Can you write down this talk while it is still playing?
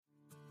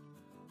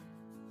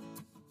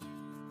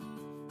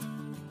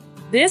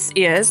This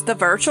is the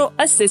Virtual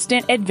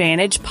Assistant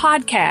Advantage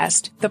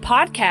podcast, the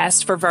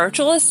podcast for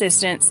virtual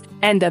assistants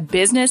and the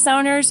business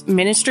owners,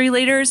 ministry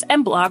leaders,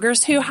 and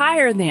bloggers who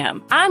hire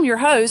them. I'm your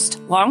host,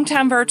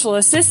 longtime virtual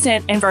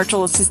assistant and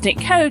virtual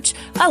assistant coach,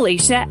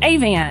 Alicia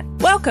Avant.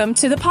 Welcome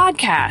to the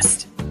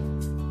podcast.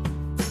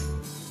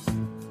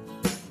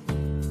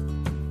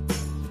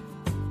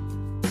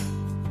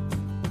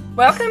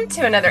 Welcome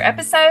to another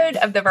episode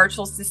of the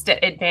Virtual Assistant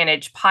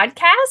Advantage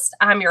podcast.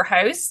 I'm your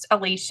host,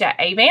 Alicia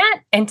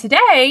Avant, and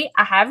today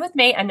I have with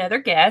me another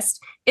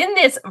guest in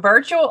this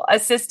virtual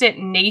assistant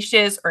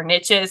niches,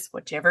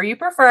 whichever you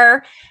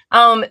prefer,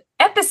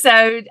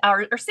 episode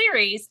or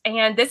series.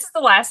 And this is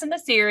the last in the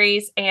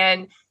series.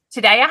 And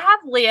today I have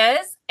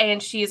Liz,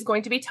 and she is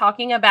going to be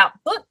talking about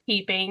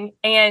bookkeeping.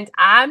 And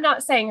I'm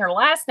not saying her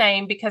last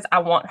name because I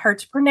want her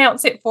to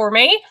pronounce it for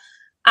me.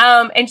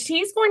 And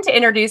she's going to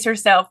introduce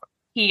herself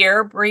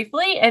here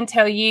briefly and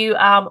tell you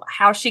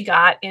how she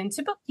got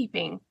into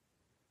bookkeeping.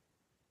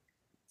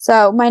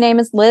 So my name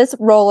is Liz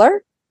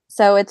Rohler.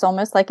 So it's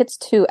almost like it's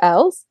two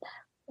L's,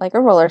 like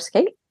a roller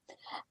skate.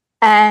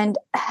 And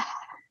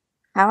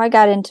how I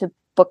got into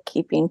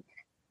bookkeeping,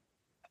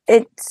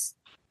 it's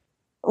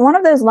one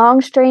of those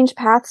long, strange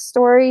path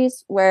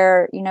stories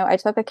where, I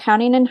took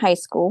accounting in high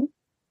school,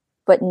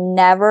 but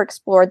never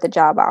explored the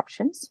job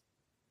options.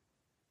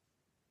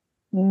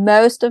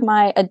 Most of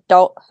my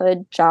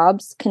adulthood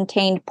jobs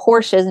contained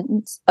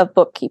portions of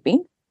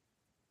bookkeeping.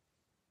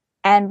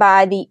 And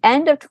by the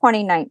end of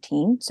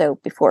 2019, so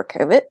before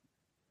COVID,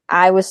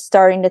 I was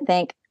starting to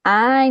think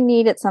I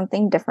needed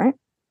something different.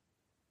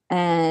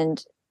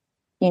 And,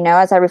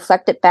 as I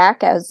reflected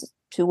back as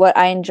to what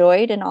I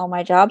enjoyed in all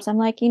my jobs, I'm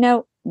like,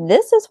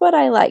 this is what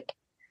I like.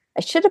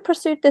 I should have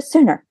pursued this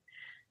sooner.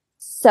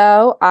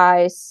 So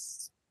I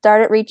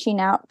started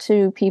reaching out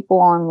to people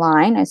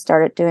online. I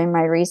started doing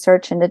my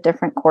research into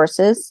different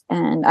courses,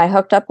 and I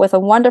hooked up with a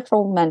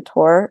wonderful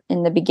mentor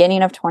in the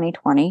beginning of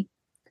 2020.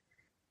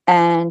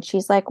 And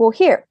she's like, well,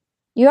 here,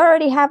 you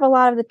already have a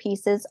lot of the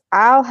pieces.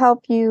 I'll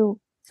help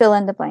you fill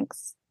in the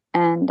blanks.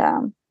 And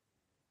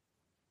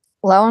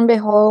lo and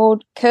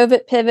behold,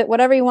 COVID pivot,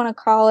 whatever you want to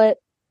call it,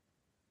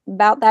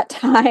 about that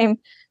time,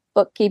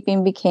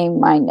 bookkeeping became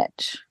my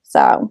niche.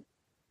 So.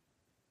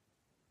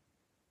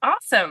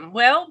 Awesome.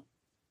 Well,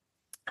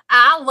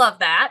 I love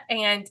that.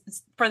 And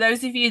for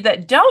those of you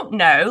that don't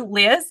know,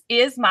 Liz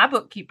is my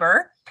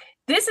bookkeeper.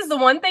 This is the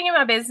one thing in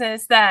my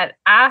business that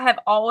I have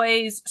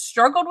always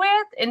struggled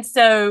with. And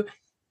so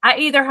I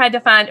either had to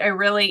find a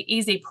really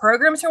easy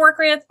program to work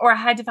with, or I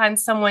had to find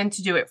someone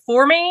to do it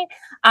for me.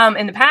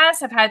 In the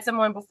past, I've had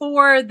someone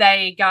before,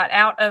 they got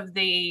out of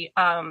the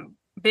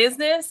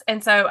business.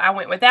 And so I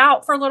went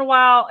without for a little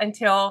while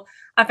until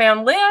I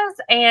found Liz,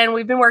 and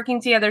we've been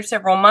working together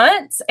several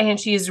months, and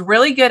she's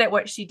really good at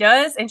what she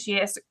does, and she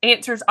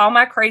answers all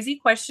my crazy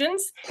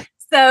questions.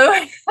 So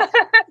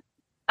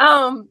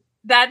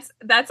that's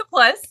a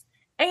plus.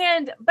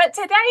 But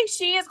today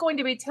she is going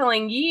to be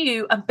telling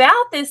you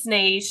about this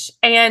niche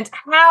and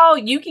how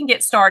you can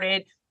get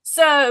started.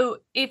 So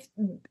if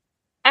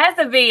as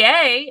a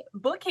VA,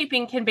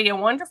 bookkeeping can be a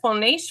wonderful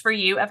niche for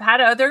you. I've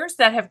had others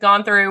that have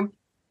gone through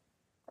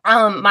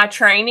my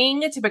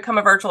training to become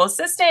a virtual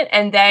assistant,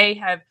 and they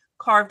have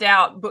carved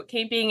out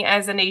bookkeeping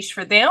as a niche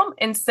for them.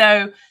 And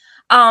so,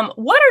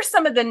 what are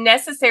some of the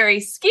necessary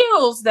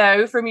skills,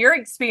 though, from your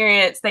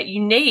experience that you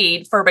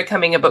need for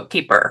becoming a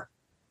bookkeeper?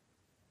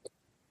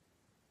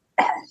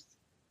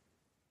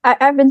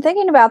 I've been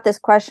thinking about this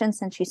question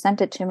since you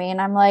sent it to me, and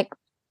I'm like,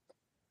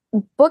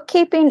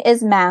 bookkeeping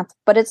is math,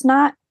 but it's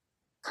not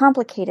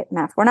complicated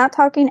math. We're not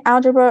talking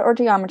algebra or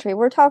geometry.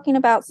 We're talking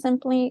about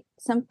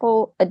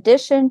simple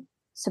addition,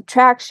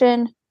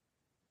 subtraction,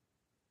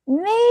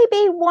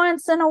 maybe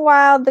once in a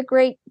while the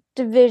great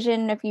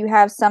division if you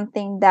have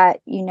something that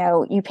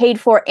you paid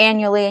for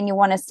annually and you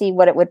want to see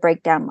what it would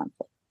break down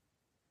monthly.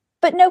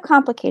 But no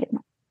complicated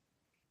math.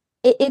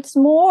 It's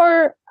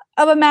more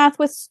of a math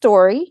with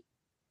story,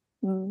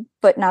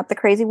 but not the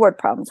crazy word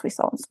problems we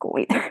saw in school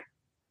either.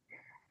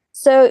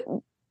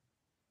 So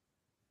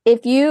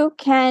if you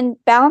can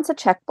balance a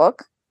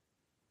checkbook,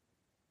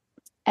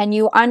 and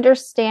you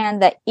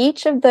understand that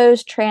each of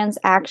those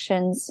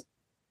transactions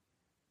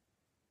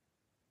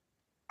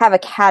have a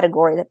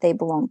category that they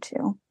belong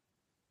to,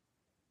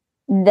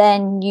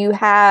 then you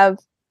have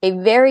a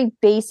very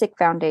basic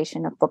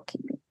foundation of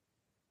bookkeeping.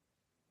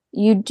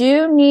 You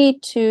do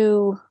need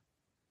to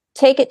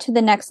take it to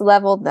the next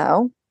level,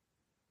 though,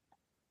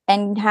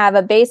 and have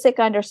a basic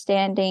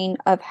understanding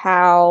of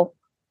how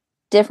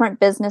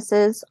different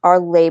businesses are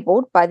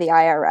labeled by the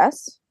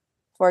IRS.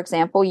 For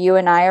example, you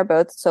and I are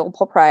both sole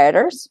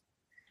proprietors,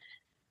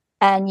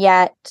 and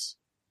yet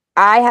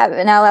I have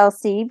an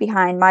LLC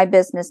behind my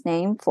business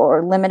name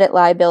for limited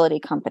liability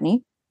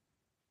company,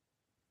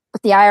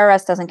 but the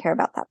IRS doesn't care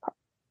about that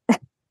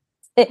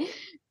part.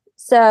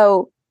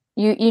 So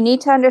you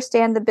need to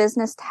understand the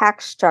business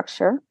tax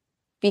structure,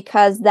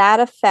 because that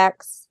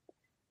affects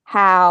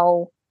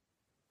how,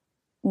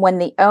 when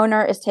the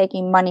owner is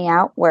taking money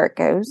out, where it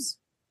goes.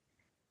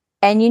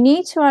 And you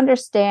need to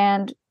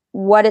understand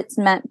what it's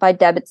meant by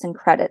debits and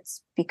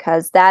credits,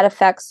 because that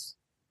affects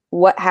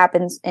what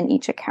happens in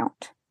each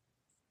account.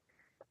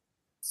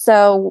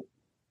 So,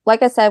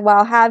 like I said,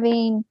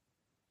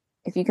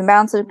 if you can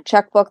balance a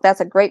checkbook,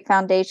 that's a great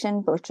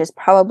foundation, which is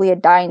probably a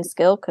dying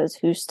skill because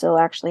who still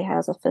actually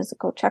has a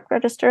physical check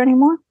register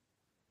anymore?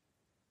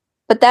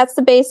 But that's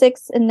the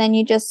basics, and then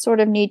you just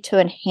sort of need to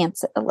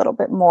enhance it a little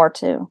bit more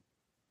to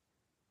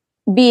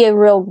be a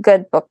real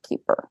good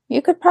bookkeeper.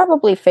 You could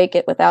probably fake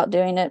it without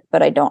doing it,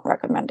 but I don't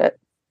recommend it.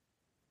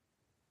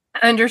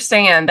 I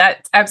understand.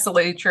 That's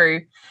absolutely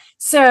true.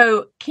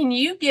 So, can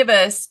you give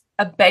us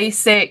a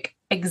basic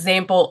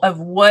example of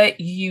what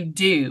you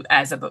do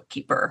as a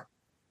bookkeeper?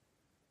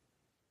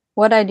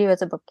 What I do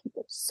as a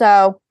bookkeeper.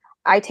 So,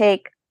 I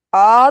take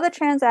all the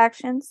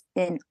transactions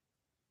in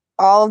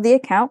all of the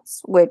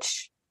accounts,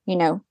 which,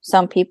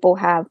 some people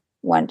have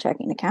one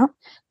checking account.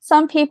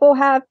 Some people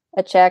have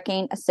a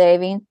checking, a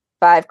saving,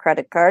 5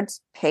 credit cards,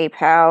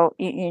 PayPal,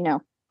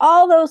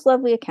 all those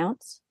lovely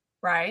accounts.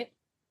 Right.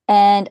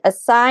 And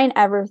assign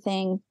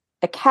everything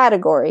a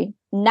category,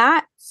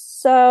 not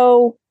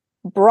so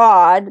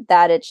broad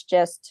that it's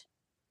just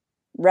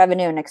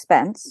revenue and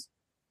expense,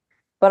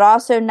 but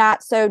also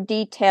not so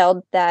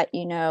detailed that,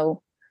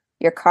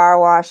 your car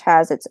wash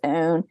has its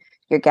own,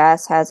 your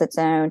gas has its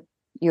own,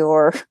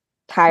 your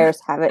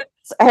tires have its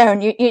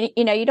own.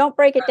 You don't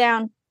break it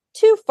down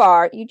too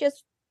far. You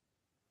just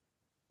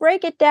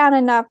break it down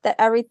enough that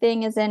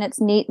everything is in its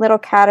neat little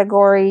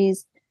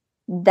categories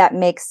that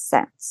makes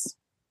sense.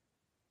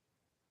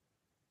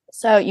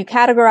 So you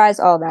categorize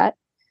all that.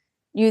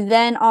 You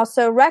then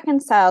also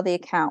reconcile the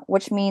account,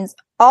 which means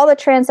all the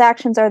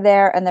transactions are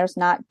there and there's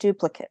not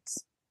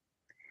duplicates.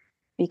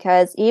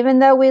 Because even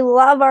though we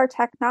love our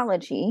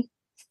technology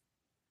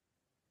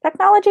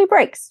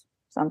breaks.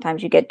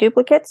 Sometimes you get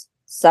duplicates.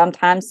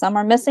 Sometimes some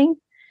are missing.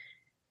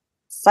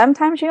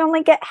 Sometimes you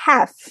only get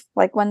half.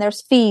 Like when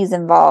there's fees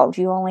involved,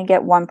 you only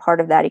get one part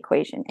of that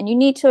equation. And you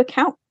need to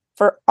account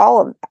for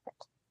all of that.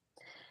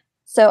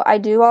 So I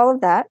do all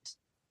of that.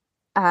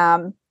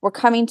 We're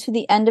coming to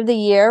the end of the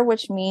year,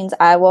 which means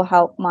I will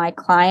help my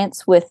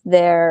clients with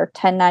their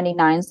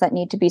 1099s that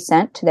need to be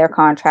sent to their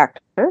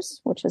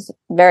contractors, which is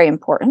very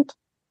important.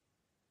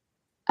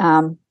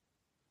 And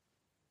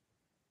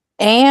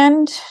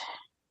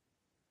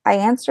I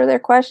answer their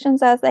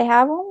questions as they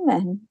have them,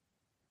 and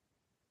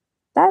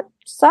that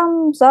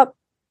sums up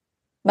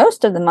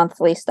most of the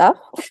monthly stuff.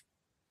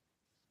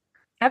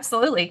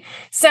 Absolutely.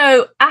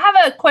 So I have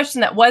a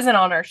question that wasn't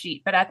on our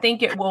sheet, but I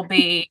think it will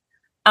be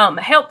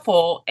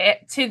helpful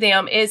to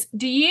them is,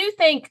 do you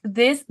think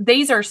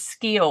these are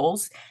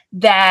skills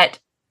that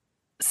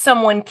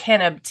someone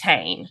can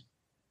obtain?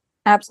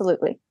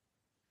 Absolutely.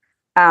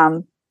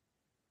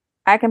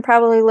 I can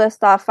probably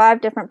list off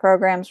 5 different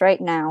programs right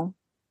now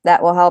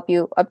that will help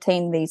you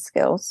obtain these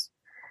skills.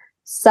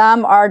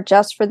 Some are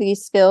just for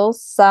these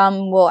skills.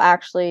 Some will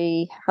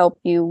actually help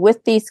you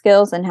with these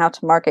skills and how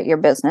to market your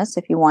business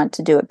if you want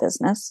to do a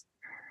business.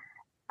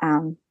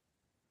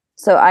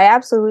 So I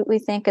absolutely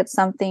think it's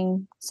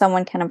something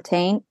someone can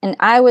obtain. And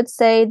I would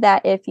say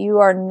that if you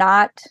are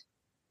not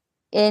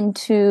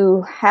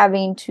into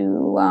having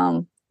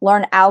to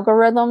learn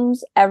algorithms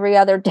every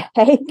other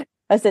day,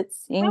 because it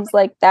seems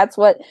like that's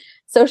what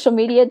social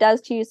media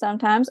does to you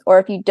sometimes, or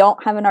if you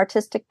don't have an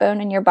artistic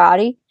bone in your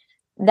body,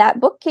 that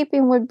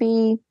bookkeeping would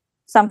be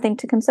something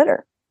to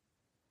consider.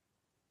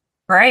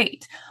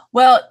 Great.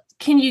 Well,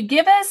 can you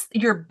give us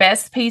your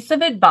best piece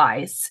of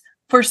advice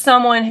for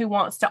someone who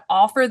wants to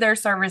offer their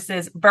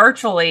services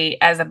virtually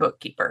as a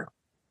bookkeeper?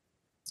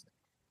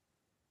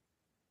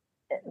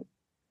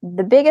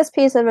 The biggest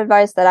piece of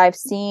advice that I've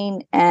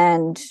seen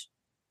and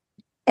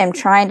am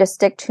trying to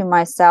stick to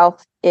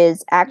myself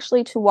is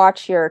actually to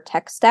watch your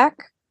tech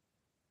stack.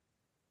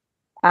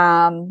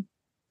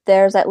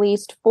 There's at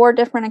least 4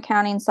 different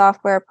accounting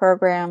software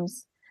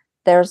programs.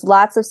 There's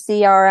lots of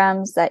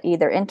CRMs that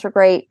either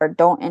integrate or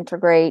don't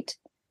integrate.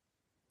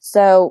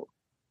 So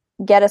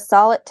get a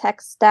solid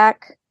tech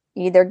stack,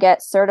 either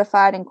get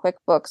certified in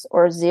QuickBooks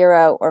or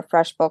Xero or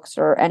FreshBooks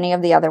or any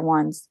of the other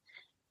ones,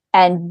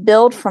 and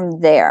build from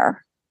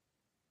there.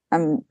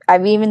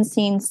 I've even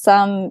seen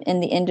some in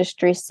the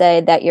industry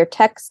say that your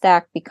tech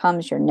stack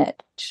becomes your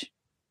niche.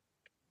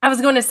 I was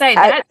going to say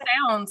that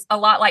sounds a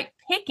lot like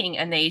picking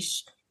a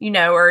niche,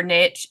 or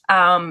niche,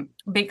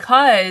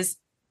 because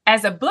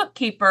as a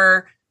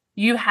bookkeeper,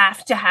 you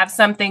have to have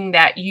something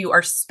that you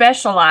are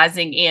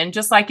specializing in.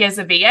 Just like as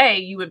a VA,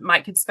 you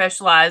could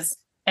specialize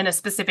in a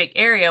specific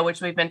area, which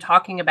we've been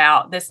talking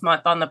about this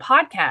month on the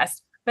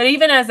podcast. But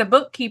even as a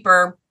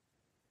bookkeeper,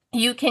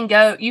 you can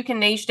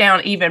niche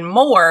down even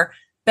more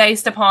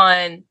based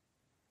upon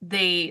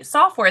the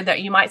software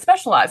that you might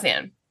specialize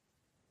in.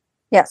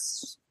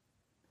 Yes.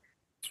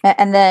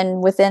 And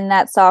then within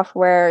that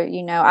software,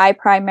 I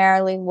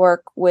primarily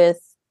work with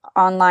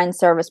online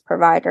service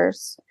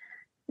providers,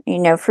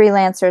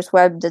 freelancers,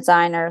 web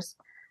designers.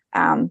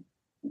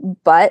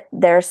 But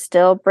there's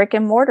still brick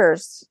and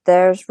mortars.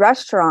 There's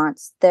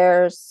restaurants,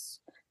 there's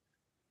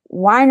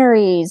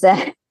wineries,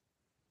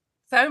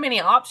 So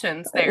many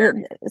options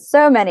there.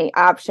 So many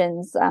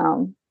options.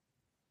 But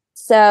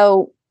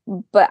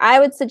I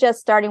would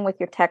suggest starting with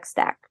your tech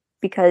stack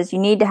because you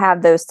need to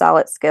have those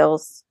solid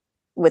skills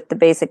with the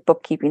basic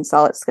bookkeeping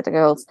solid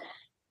skills,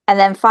 and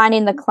then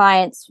finding the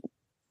clients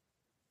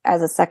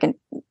as a second,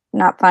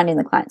 not finding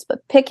the clients,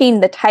 but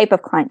picking the type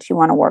of clients you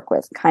want to work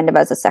with kind of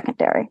as a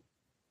secondary.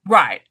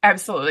 Right.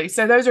 Absolutely.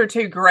 So those are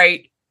two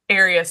great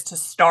areas to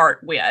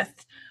start with.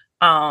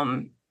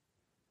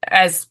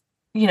 As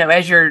you know,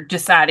 as you're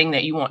deciding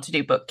that you want to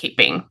do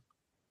bookkeeping.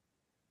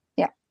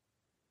 Yeah.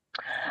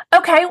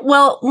 Okay.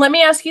 Well, let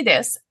me ask you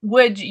this.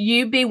 Would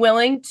you be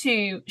willing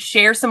to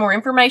share some more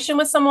information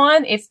with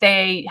someone if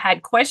they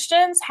had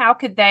questions? How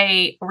could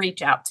they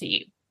reach out to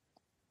you?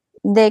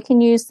 They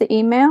can use the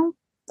email.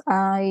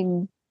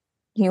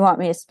 You want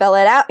me to spell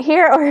it out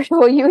here, or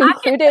will you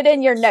include it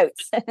in your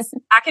notes?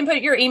 I can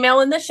put your email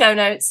in the show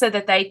notes so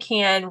that they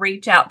can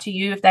reach out to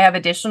you if they have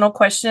additional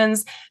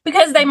questions,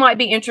 because they might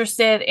be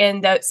interested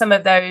in some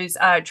of those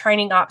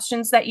training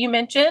options that you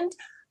mentioned,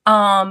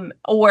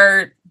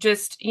 or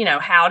just,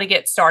 how to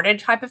get started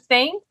type of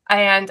thing.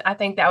 And I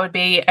think that would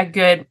be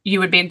you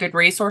would be a good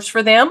resource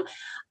for them.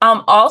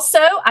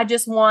 Also, I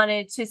just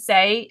wanted to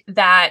say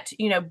that,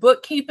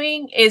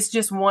 bookkeeping is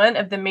just one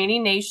of the many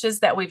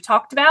niches that we've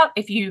talked about.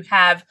 If you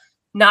have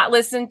not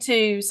listened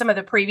to some of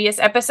the previous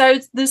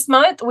episodes this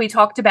month, we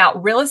talked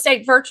about real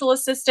estate virtual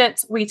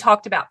assistants. We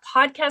talked about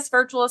podcast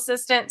virtual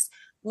assistants.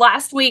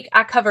 Last week,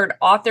 I covered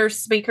authors,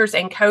 speakers,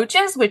 and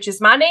coaches, which is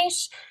my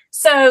niche.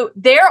 So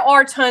there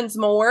are tons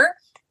more.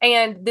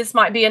 And this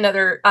might be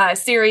another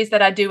series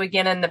that I do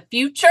again in the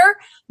future.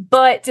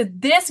 But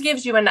this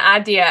gives you an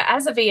idea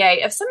as a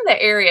VA of some of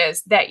the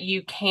areas that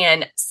you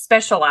can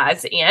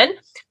specialize in.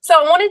 So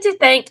I wanted to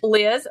thank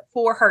Liz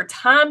for her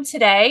time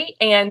today.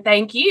 And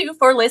thank you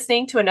for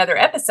listening to another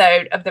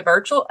episode of the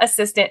Virtual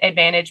Assistant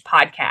Advantage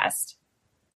podcast.